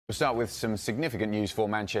We'll start with some significant news for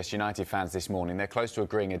Manchester United fans this morning. They're close to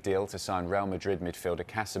agreeing a deal to sign Real Madrid midfielder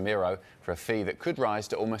Casemiro for a fee that could rise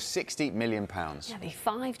to almost £60 million. Yeah, the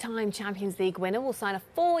five-time Champions League winner will sign a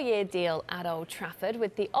 4-year deal at Old Trafford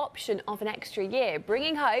with the option of an extra year,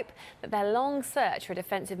 bringing hope that their long search for a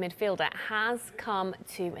defensive midfielder has come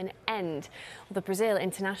to an end. Well, the Brazil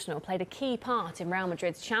international played a key part in Real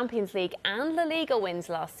Madrid's Champions League and La Liga wins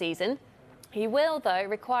last season. He will, though,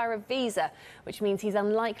 require a visa, which means he's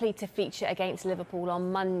unlikely to feature against Liverpool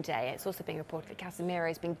on Monday. It's also being reported that Casemiro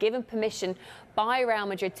has been given permission by Real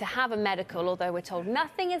Madrid to have a medical, although we're told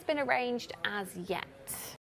nothing has been arranged as yet.